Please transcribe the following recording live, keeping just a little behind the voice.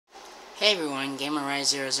Hey everyone,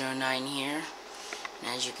 GamerRise009 here,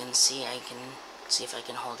 and as you can see, I can see if I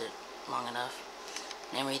can hold it long enough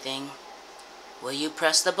and everything. Will you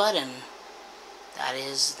press the button? That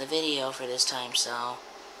is the video for this time, so,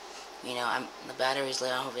 you know, the battery's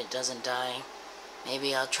low, I hope it doesn't die.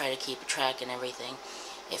 Maybe I'll try to keep track and everything.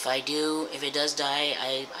 If it does die,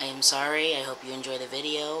 I am sorry. I hope you enjoy the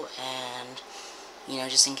video, and, you know,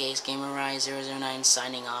 just in case, GamerRise009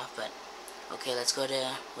 signing off, but okay, let's go to,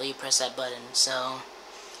 will you press that button? So,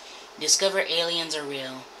 discover aliens are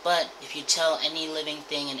real, but if you tell any living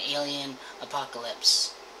thing an alien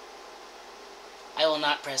apocalypse. I will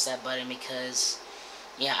not press that button because,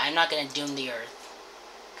 yeah, I'm not going to doom the earth.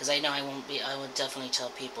 Because I know I will definitely tell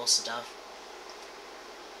people stuff.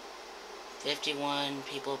 51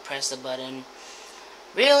 people press the button.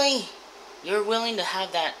 Really? You're willing to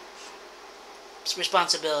have that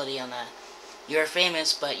responsibility on that? You're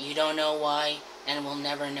famous, but you don't know why, and will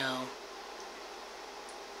never know.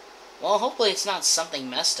 Well, hopefully it's not something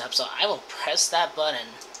messed up, so I will press that button.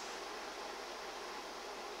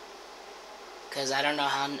 Because I don't know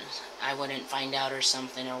how I wouldn't find out or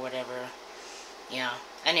something or whatever. Yeah.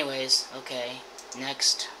 Anyways, okay.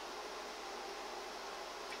 Next.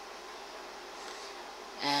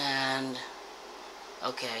 And,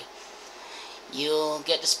 okay. You'll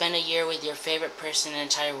get to spend a year with your favorite person in the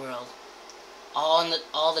entire world. All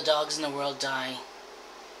the dogs in the world die.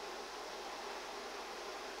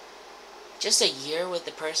 Just a year with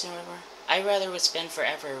the person, remember? I rather would spend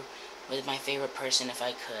forever with my favorite person if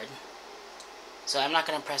I could. So I'm not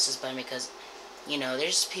gonna press this button because, you know,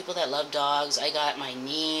 there's people that love dogs. I got my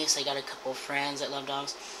niece, I got a couple friends that love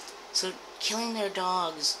dogs. So killing their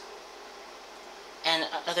dogs and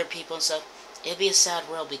other people and stuff, it'd be a sad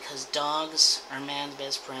world because dogs are man's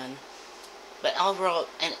best friend. But overall,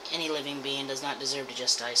 any living being does not deserve to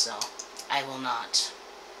just die, so I will not.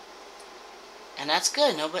 And that's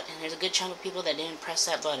good. And there's a good chunk of people that didn't press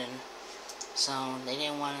that button. So they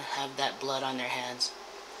didn't want to have that blood on their hands.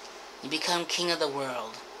 You become king of the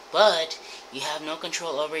world. But you have no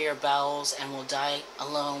control over your bowels and will die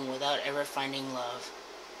alone without ever finding love.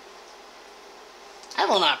 I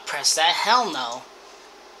will not press that. Hell no.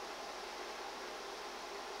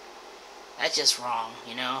 That's just wrong,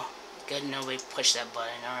 you know? Good nobody pushed that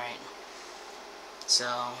button, alright.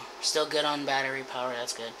 So, still good on battery power,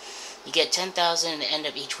 that's good. You get 10,000 at the end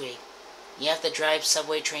of each week. You have to drive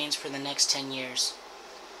subway trains for the next 10 years.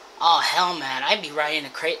 Oh hell man, I'd be driving the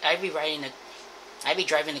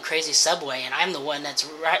crazy subway and I'm the one that's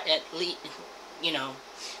you know,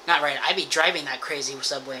 not right. I'd be driving that crazy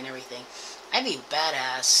subway and everything. I'd be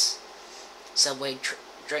badass subway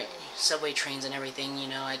trains and everything, you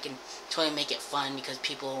know. I can totally make it fun because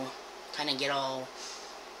people kind of get all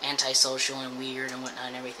antisocial and weird and whatnot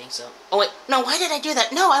and everything, so... Oh, wait, no, why did I do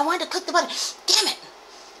that? No, I wanted to click the button. Damn it!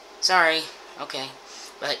 Sorry. Okay.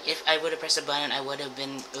 But if I would have pressed the button, I would have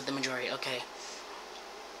been with the majority. Okay.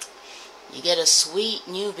 You get a sweet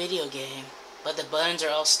new video game, but the buttons are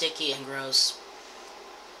all sticky and gross.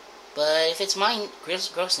 But if it's my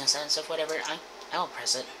grossness and stuff, whatever, I will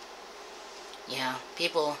press it. Yeah,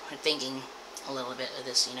 people are thinking a little bit of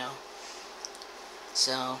this, you know.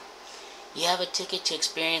 So, you have a ticket to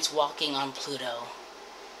experience walking on Pluto.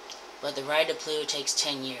 But the ride to Pluto takes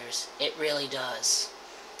 10 years. It really does.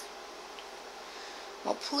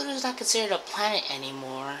 Well, Pluto's not considered a planet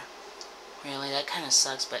anymore. Really, that kind of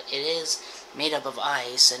sucks, but it is made up of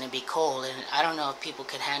ice, and it'd be cold, and I don't know if people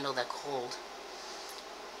could handle that cold.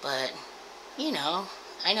 But, you know,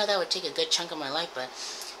 I know that would take a good chunk of my life, but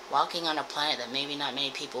walking on a planet that maybe not many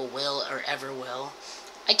people will or ever will,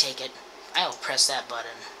 I take it. I will press that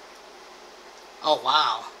button. Oh,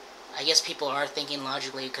 wow. I guess people are thinking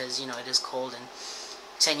logically because, you know, it is cold and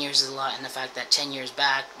 10 years is a lot, and the fact that 10 years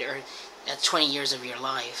back, or that's 20 years of your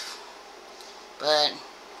life. But,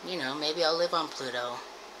 you know, maybe I'll live on Pluto.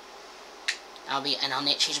 I'll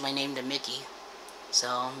change my name to Mickey.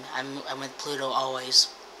 So, I'm with Pluto always.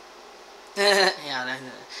 Yeah, I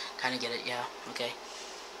kind of get it, yeah, okay.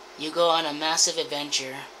 You go on a massive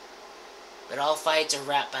adventure, but all fights are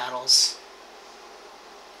rap battles.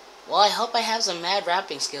 Well, I hope I have some mad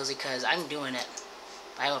rapping skills because I'm doing it.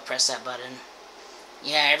 I will press that button.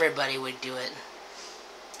 Yeah, everybody would do it.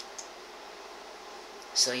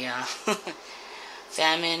 So yeah.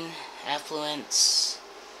 Famine, affluence,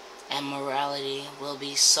 and morality will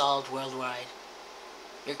be solved worldwide.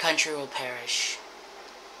 Your country will perish.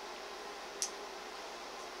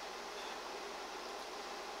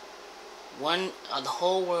 The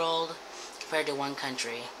whole world compared to one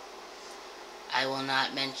country. I will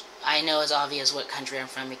not mention... I know it's obvious what country I'm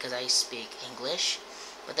from because I speak English.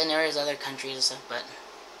 But then there is other countries and stuff, but...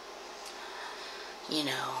 you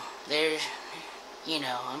know, there,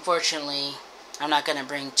 unfortunately, I'm not going to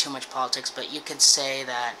bring too much politics, but you could say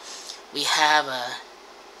that we have a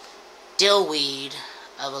dillweed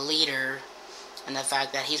of a leader, and the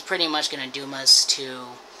fact that he's pretty much going to doom us to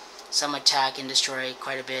some attack and destroy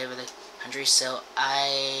quite a bit of the country, so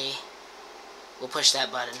I will push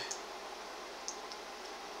that button.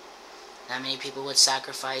 Not many people would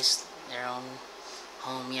sacrifice their own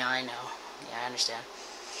home. Yeah, I know. Yeah, I understand.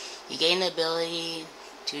 You gain the ability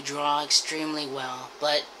to draw extremely well,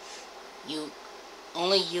 but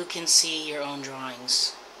only you can see your own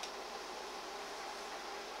drawings.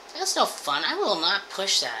 That's no fun. I will not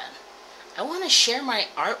push that. I want to share my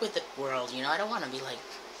art with the world, I don't want to be like...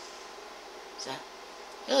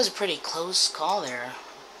 It was a pretty close call there.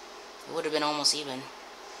 It would have been almost even.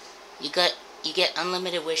 You get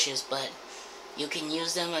unlimited wishes, but you can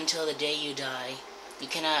use them until the day you die. You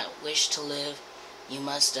cannot wish to live. You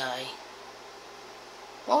must die.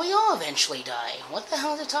 Well, we all eventually die. What the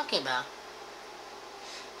hell is it talking about?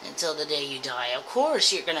 Until the day you die. Of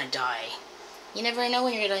course you're gonna die. You never know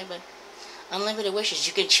when you're gonna die, but unlimited wishes.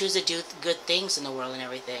 You can choose to do good things in the world and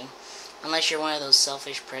everything. Unless you're one of those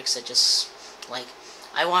selfish pricks that just, like,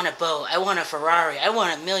 I want a boat, I want a Ferrari, I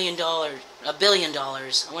want $1 billion,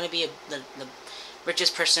 I want to be the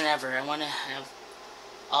richest person ever, I want to have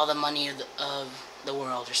all the money of the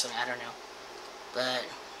world or something, I don't know. But,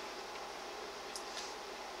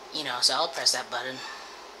 so I'll press that button.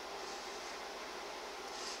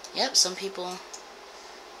 Yep, some people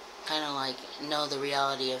kind of like know the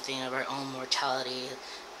reality of of our own mortality,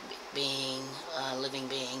 being a living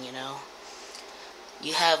being,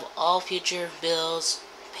 You have all future bills,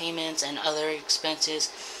 payments, and other expenses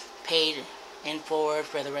paid in forward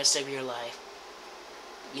for the rest of your life.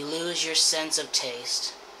 You lose your sense of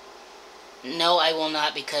taste. No, I will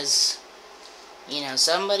not, because,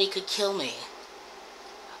 somebody could kill me.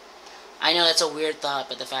 I know that's a weird thought,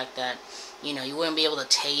 but the fact that, you wouldn't be able to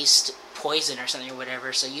taste poison or something or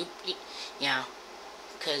whatever, so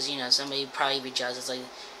because, somebody would probably be judged. It's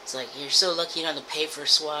like, you're so lucky you don't have to pay for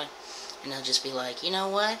SWAT. And they'll just be like, you know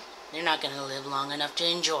what? They're not going to live long enough to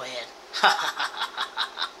enjoy it.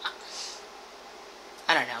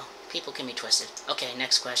 I don't know. People can be twisted. Okay,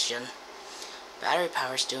 next question. Battery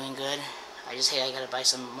power's doing good. I just hate I gotta buy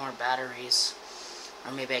some more batteries.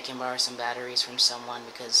 Or maybe I can borrow some batteries from someone,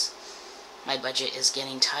 because my budget is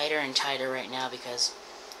getting tighter and tighter right now, because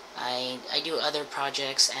I do other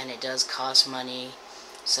projects and it does cost money.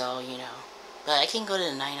 So, But I can go to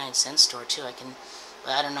the 99-cent store too.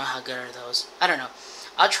 But I don't know how good are those. I don't know.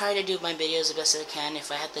 I'll try to do my videos the best I can.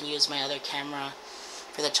 If I have to use my other camera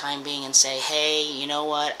for the time being and say, hey, you know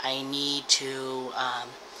what, I need to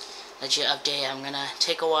let you update. I'm going to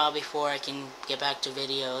take a while before I can get back to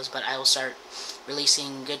videos, but I will start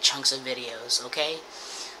releasing good chunks of videos, okay?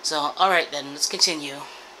 So, alright then, let's continue.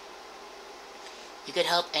 You could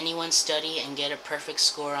help anyone study and get a perfect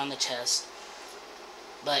score on the test,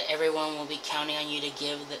 but everyone will be counting on you to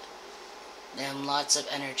give them lots of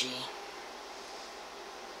energy.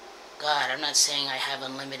 God, I'm not saying I have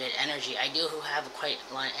unlimited energy. I do have quite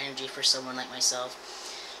a lot of energy for someone like myself.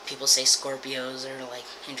 People say Scorpios are like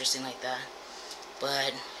interesting like that.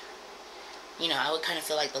 But, I would kind of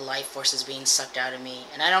feel like the life force is being sucked out of me.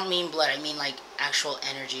 And I don't mean blood, I mean like actual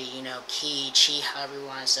energy, ki, chi, however you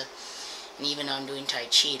want to say. And even though I'm doing Tai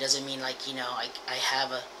Chi, it doesn't mean like, I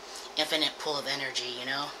have a infinite pool of energy,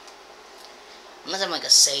 Unless I'm like a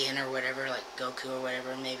Saiyan or whatever, like Goku or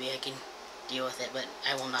whatever, maybe I can deal with it, but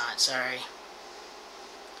I will not, sorry.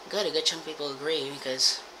 Good, a good chunk of people agree,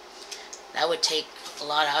 because that would take a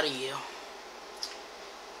lot out of you.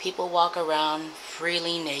 People walk around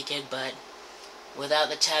freely naked, but without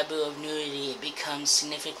the taboo of nudity, it becomes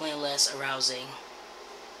significantly less arousing.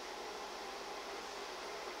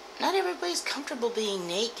 Not everybody's comfortable being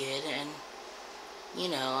naked, and,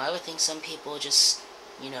 I would think some people just,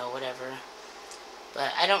 whatever.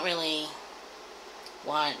 But I don't really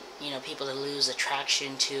want, people to lose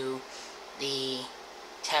attraction to the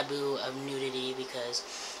taboo of nudity,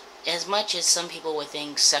 because as much as some people would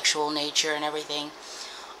think sexual nature and everything,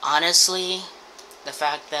 honestly, the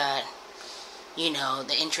fact that,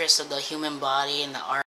 the interest of the human body and the art